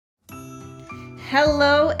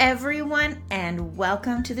Hello, everyone, and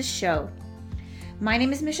welcome to the show. My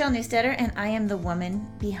name is Michelle Neustetter, and I am the woman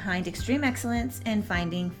behind Extreme Excellence and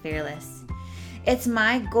Finding Fearless. It's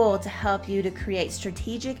my goal to help you to create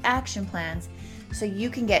strategic action plans so you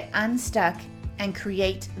can get unstuck and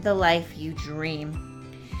create the life you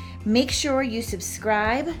dream. Make sure you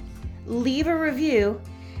subscribe, leave a review,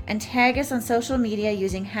 and tag us on social media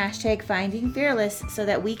using hashtag Finding Fearless so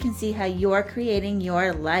that we can see how you're creating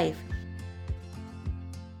your life.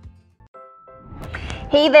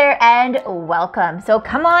 Hey there and welcome. So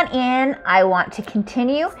come on in. I want to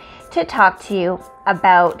continue to talk to you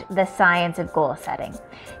about the science of goal setting.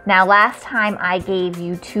 Now, last time I gave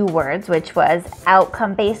you two words, which was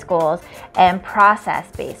outcome-based goals and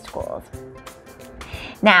process-based goals.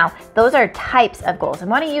 Now, those are types of goals. I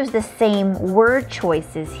want to use the same word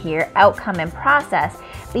choices here, outcome and process,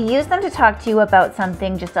 but use them to talk to you about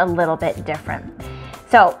something just a little bit different.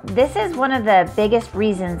 So this is one of the biggest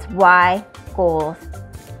reasons why goals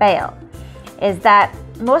fail, is that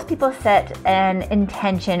most people set an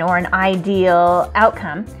intention or an ideal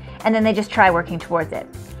outcome and then they just try working towards it.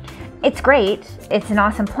 It's great, it's an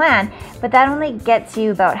awesome plan, but that only gets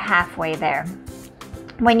you about halfway there.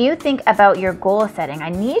 When you think about your goal setting, I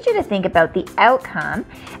need you to think about the outcome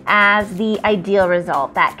as the ideal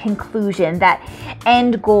result, that conclusion, that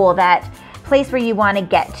end goal, that place where you want to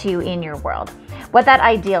get to in your world. What that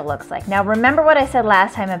ideal looks like. Now, remember what I said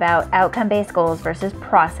last time about outcome-based goals versus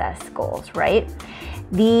process goals, right?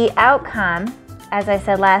 The outcome, as I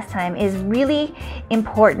said last time, is really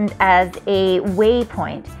important as a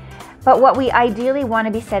waypoint. But what we ideally want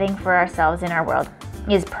to be setting for ourselves in our world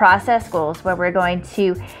is process goals, where we're going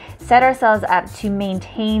to set ourselves up to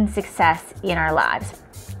maintain success in our lives.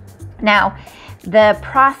 Now, the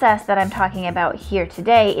process that I'm talking about here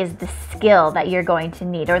today is the skill that you're going to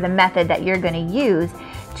need, or the method that you're going to use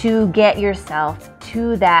to get yourself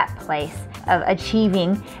to that place of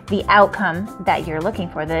achieving the outcome that you're looking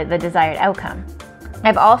for, the desired outcome.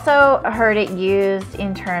 I've also heard it used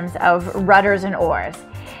in terms of rudders and oars.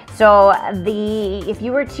 So if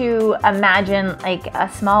you were to imagine like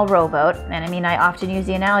a small rowboat, and I often use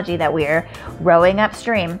the analogy that we're rowing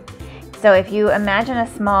upstream. So if you imagine a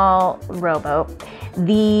small rowboat,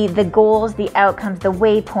 the goals, the outcomes, the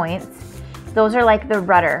waypoints, those are like the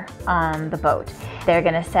rudder on the boat. They're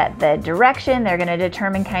going to set the direction, they're going to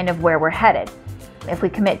determine kind of where we're headed. If we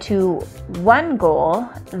commit to one goal,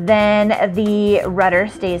 then the rudder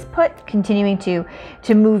stays put, continuing to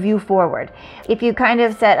move you forward. If you kind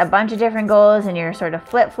of set a bunch of different goals and you're sort of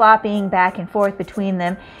flip-flopping back and forth between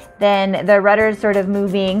them, then the rudder is sort of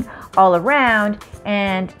moving all around,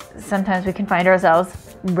 and sometimes we can find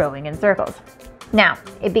ourselves rowing in circles. Now,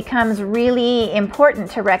 it becomes really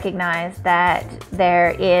important to recognize that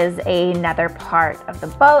there is another part of the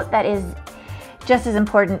boat that is just as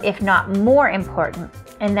important, if not more important,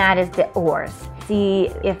 and that is the oars. See,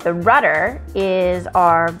 if the rudder is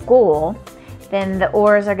our goal, then the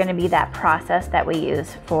oars are going to be that process that we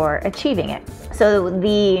use for achieving it. So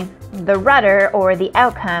the rudder, or the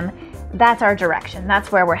outcome, that's our direction,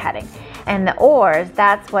 that's where we're heading. And the oars,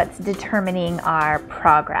 that's what's determining our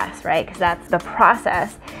progress, right? Because that's the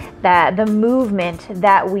process, that the movement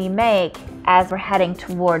that we make as we're heading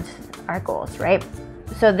towards our goals, right?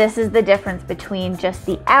 So this is the difference between just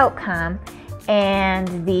the outcome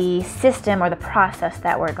and the system or the process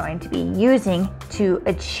that we're going to be using to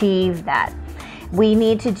achieve that. We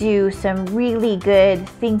need to do some really good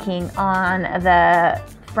thinking on the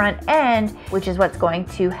front end, which is what's going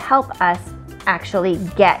to help us actually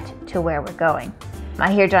get to where we're going.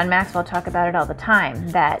 I hear John Maxwell talk about it all the time,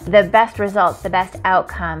 that the best results, the best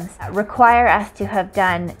outcomes require us to have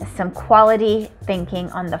done some quality thinking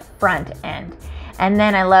on the front end. And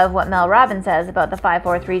then I love what Mel Robbins says about the 5,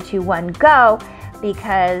 4, 3, 2, 1, go,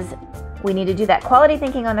 because we need to do that quality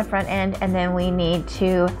thinking on the front end, and then we need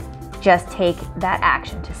to just take that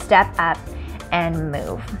action to step up and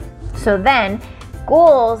move. So then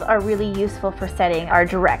goals are really useful for setting our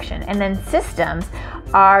direction, and then systems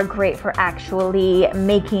are great for actually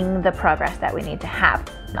making the progress that we need to have.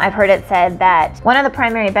 I've heard it said that one of the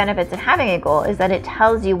primary benefits of having a goal is that it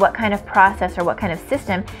tells you what kind of process or what kind of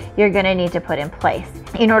system you're going to need to put in place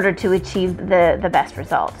in order to achieve the best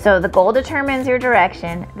result. So the goal determines your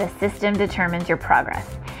direction, the system determines your progress.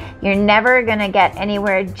 You're never going to get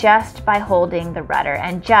anywhere just by holding the rudder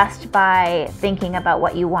and just by thinking about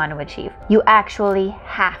what you want to achieve. You actually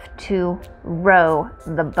have to row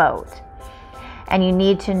the boat. And you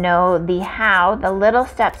need to know the how, the little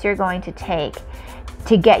steps you're going to take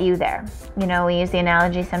to get you there. We use the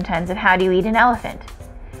analogy sometimes of how do you eat an elephant,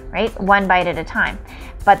 right? One bite at a time.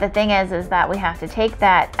 But the thing is that we have to take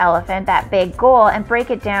that elephant, that big goal, and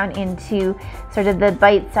break it down into sort of the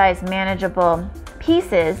bite-sized, manageable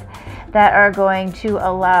pieces that are going to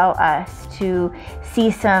allow us to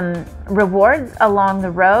see some rewards along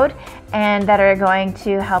the road and that are going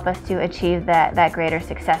to help us to achieve that greater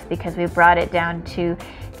success, because we've brought it down to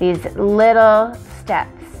these little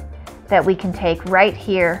steps that we can take right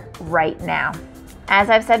here, right now. As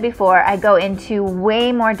I've said before, I go into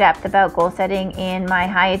way more depth about goal setting in my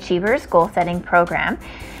High Achievers Goal Setting Program.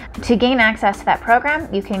 To gain access to that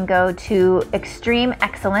program, you can go to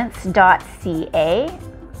extremeexcellence.ca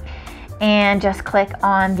and just click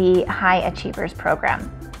on the High Achievers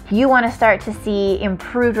Program. If you want to start to see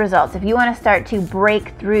improved results, if you want to start to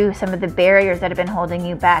break through some of the barriers that have been holding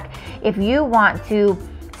you back, if you want to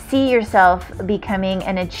see yourself becoming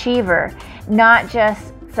an achiever, not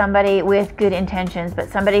just somebody with good intentions, but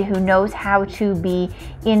somebody who knows how to be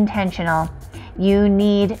intentional, you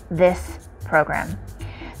need this program.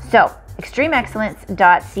 So,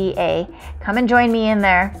 extremeexcellence.ca, come and join me in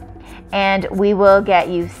there, and we will get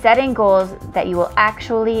you setting goals that you will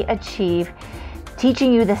actually achieve,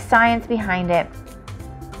 teaching you the science behind it,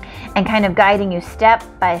 and kind of guiding you step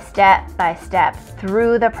by step by step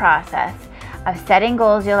through the process of setting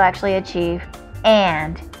goals you'll actually achieve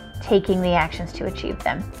and taking the actions to achieve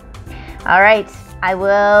them. All right, I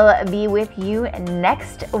will be with you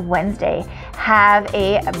next Wednesday. Have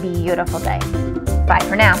a beautiful day. Bye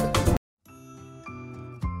for now.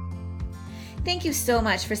 Thank you so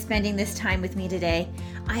much for spending this time with me today.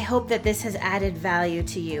 I hope that this has added value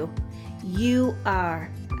to you. You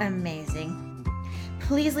are amazing.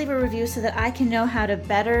 Please leave a review so that I can know how to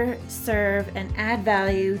better serve and add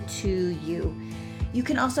value to you. You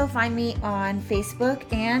can also find me on Facebook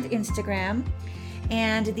and Instagram,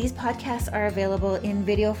 and these podcasts are available in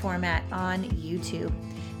video format on YouTube.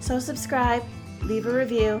 So subscribe, leave a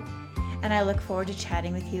review, and I look forward to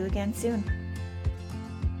chatting with you again soon.